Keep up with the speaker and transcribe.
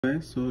Okay,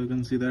 so you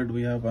can see that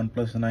we have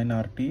OnePlus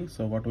 9RT.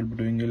 So what we'll be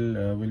doing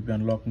is we'll be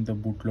unlocking the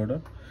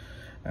bootloader,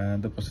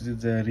 and the process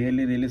is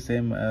really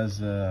same as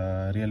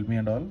Realme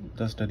and all.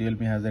 Just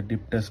Realme has a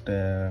deep test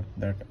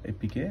that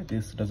APK.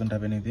 This doesn't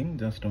have anything,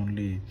 just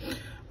only,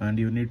 and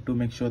you need to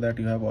make sure that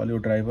you have all your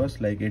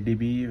drivers like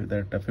ADB,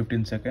 that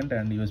 15-second,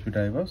 and USB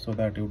driver, so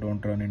that you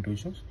don't run into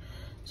issues.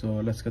 So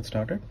let's get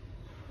started.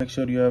 Make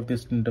sure you have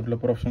this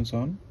developer options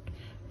on,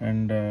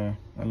 and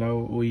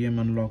allow OEM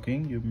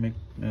unlocking. You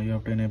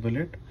have to enable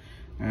it,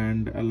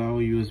 and allow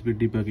USB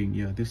debugging.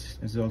 Yeah, this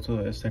is also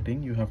a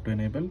setting you have to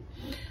enable,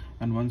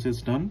 and once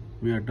it's done,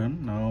 we are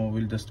done. Now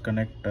we'll just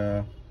connect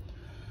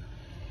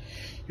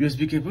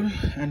USB cable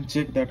and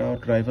check that our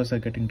drivers are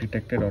getting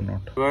detected or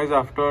not. Guys,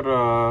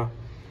 after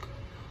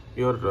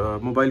your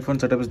mobile phone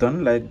setup is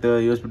done, like the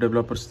USB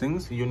developers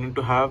things, you need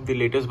to have the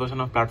latest version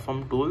of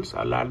platform tools.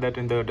 I'll add that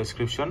in the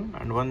description,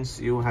 and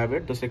once you have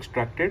it, just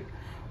extract it,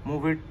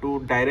 move it to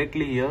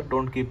directly here.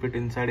 Don't keep it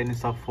inside any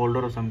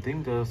subfolder or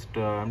something. Just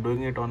I'm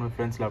doing it on my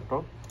friend's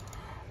laptop.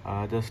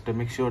 Just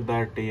make sure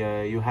that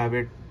you have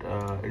it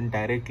in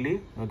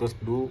directly. Now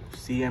just do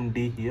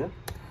CMD here.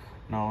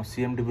 Now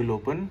CMD will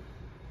open.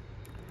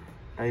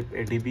 Type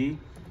ADB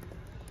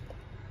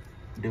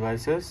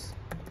devices.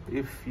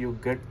 If you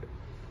get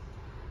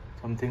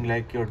something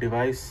like your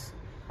device,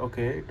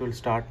 okay, it will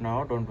start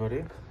now, don't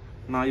worry.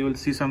 Now you will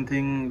see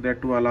something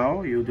that to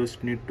allow. You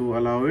just need to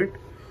allow it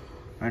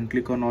and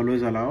click on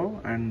always allow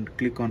and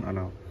click on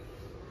allow.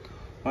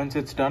 Once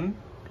it's done,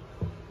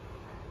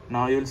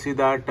 now you'll see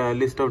that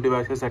list of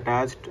devices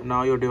attached.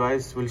 Now your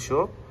device will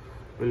show.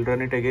 We'll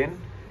run it again.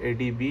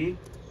 ADB,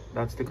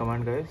 that's the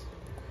command, guys.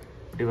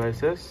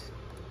 Devices.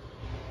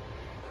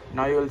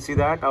 Now you will see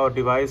that our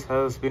device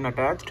has been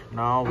attached.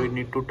 Now we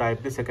need to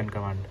type the second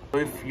command. So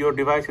if your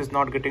device is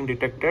not getting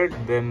detected,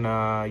 then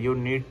you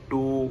need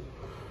to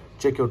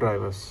check your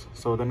drivers.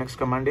 So the next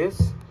command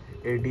is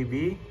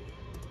ADB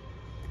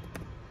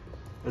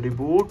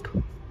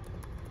reboot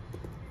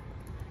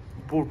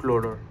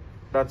bootloader.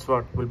 That's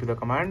what will be the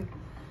command.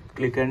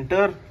 Click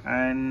enter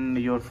and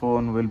your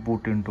phone will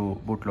boot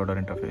into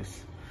bootloader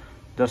interface.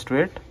 Just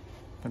wait,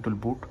 it will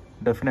boot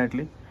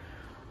definitely.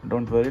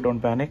 Don't worry,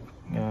 don't panic.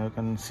 You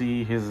can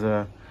see his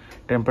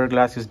tempered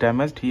glass is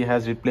damaged. He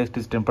has replaced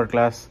his tempered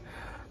glass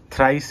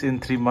thrice in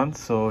 3 months,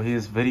 so he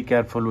is very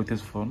careful with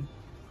his phone.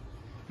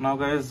 Now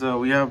guys,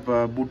 we have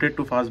booted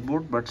to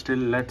Fastboot, but still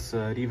let's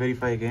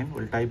re-verify again.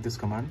 We'll type this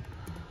command.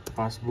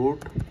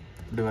 Fastboot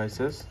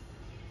devices,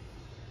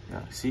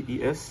 yeah,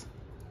 CES.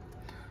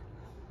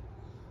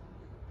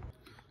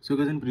 So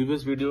guys, in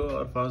previous video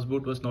our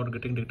Fastboot was not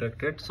getting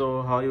detected.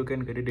 So how you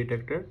can get it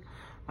detected?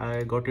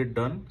 I got it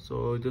done.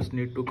 So you just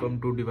need to come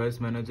to device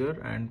manager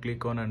and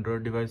click on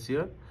Android device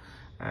here,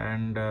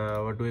 and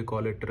what do we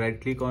call it, right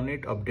click on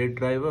it, update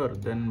driver,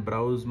 then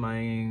browse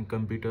my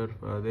computer,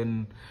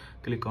 then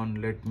click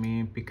on let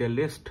me pick a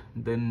list,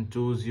 then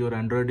choose your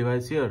Android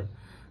device here.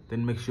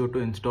 Then make sure to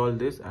install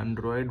this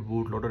Android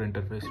bootloader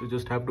interface. You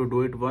just have to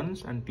do it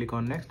once and click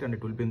on next, and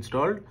it will be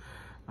installed.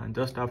 And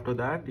just after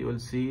that, you will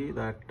see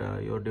that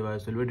your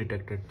device will be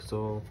detected.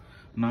 So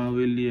now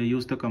we'll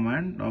use the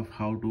command of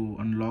how to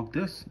unlock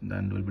this,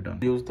 then we'll be done.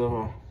 Use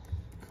the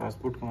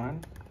Fastboot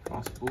command.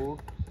 Fastboot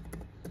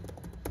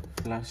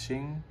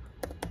flashing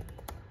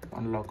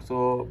unlock.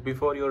 So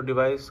before your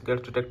device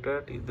gets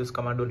detected, this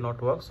command will not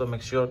work. So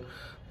make sure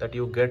that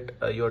you get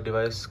your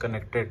device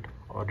connected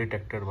or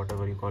detected,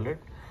 whatever you call it.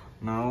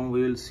 Now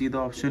we will see the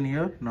option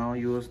here. Now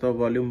use the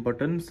volume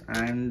buttons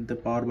and the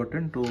power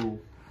button to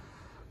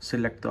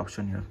select the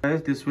option here.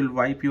 Guys, this will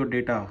wipe your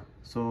data.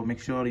 So make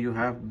sure you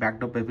have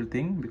backed up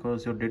everything,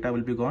 because your data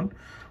will be gone.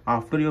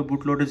 After your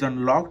bootloader is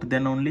unlocked,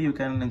 then only you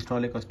can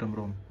install a custom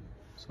ROM.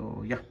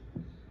 So yeah,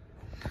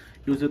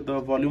 use the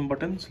volume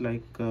buttons,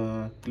 like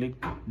click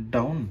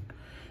down.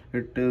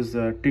 It is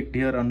ticked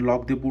here,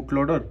 unlock the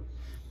bootloader.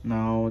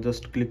 Now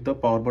just click the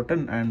power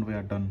button and we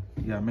are done.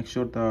 Yeah, make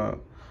sure the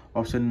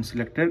option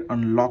selected,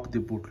 unlock the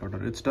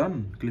bootloader. It's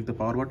done. Click the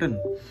power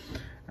button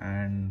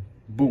and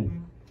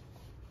boom.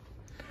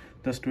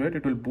 Just wait,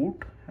 it will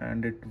boot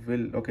and it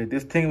will, okay,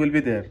 this thing will be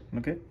there.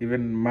 Okay,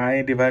 even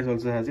my device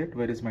also has it.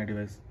 Where is my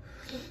device?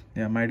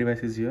 Yeah, my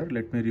device is here.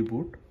 Let me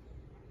reboot.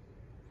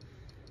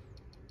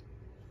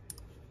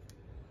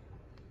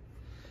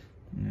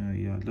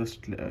 Yeah,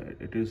 just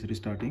it is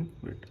restarting.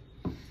 Wait,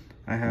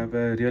 I have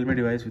a Realme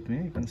device with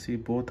me. You can see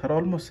both are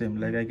almost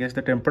same. Like, I guess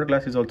the tempered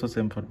glass is also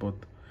same for both.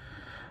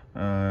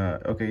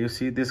 Okay, you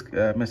see this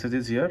message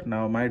is here.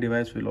 Now my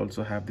device will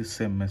also have this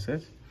same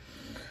message.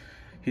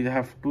 You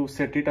have to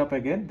set it up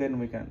again, then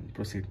we can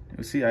proceed.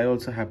 You see, I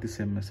also have the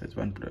same message,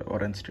 one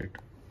orange state.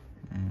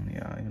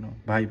 Yeah, you know,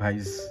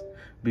 bhai's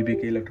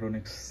BBK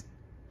Electronics.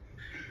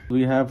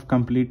 We have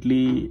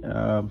completely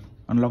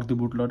unlocked the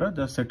bootloader.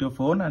 Just set your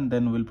phone and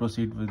then we'll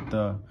proceed with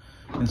the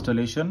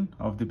installation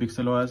of the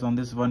Pixel OS on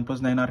this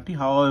OnePlus 9RT.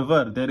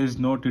 However, there is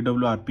no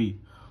TWRP,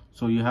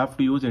 so you have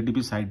to use ADB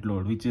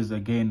sideload, which is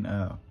again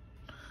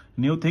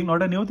new thing.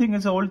 Not a new thing,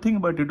 it's an old thing,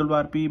 but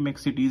TWRP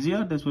makes it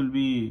easier. This will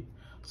be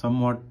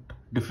somewhat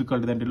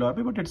difficult than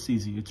TWRP, but it's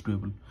easy, it's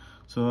doable.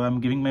 So I'm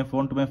giving my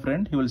phone to my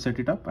friend. He will set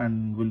it up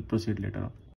and we'll proceed later on.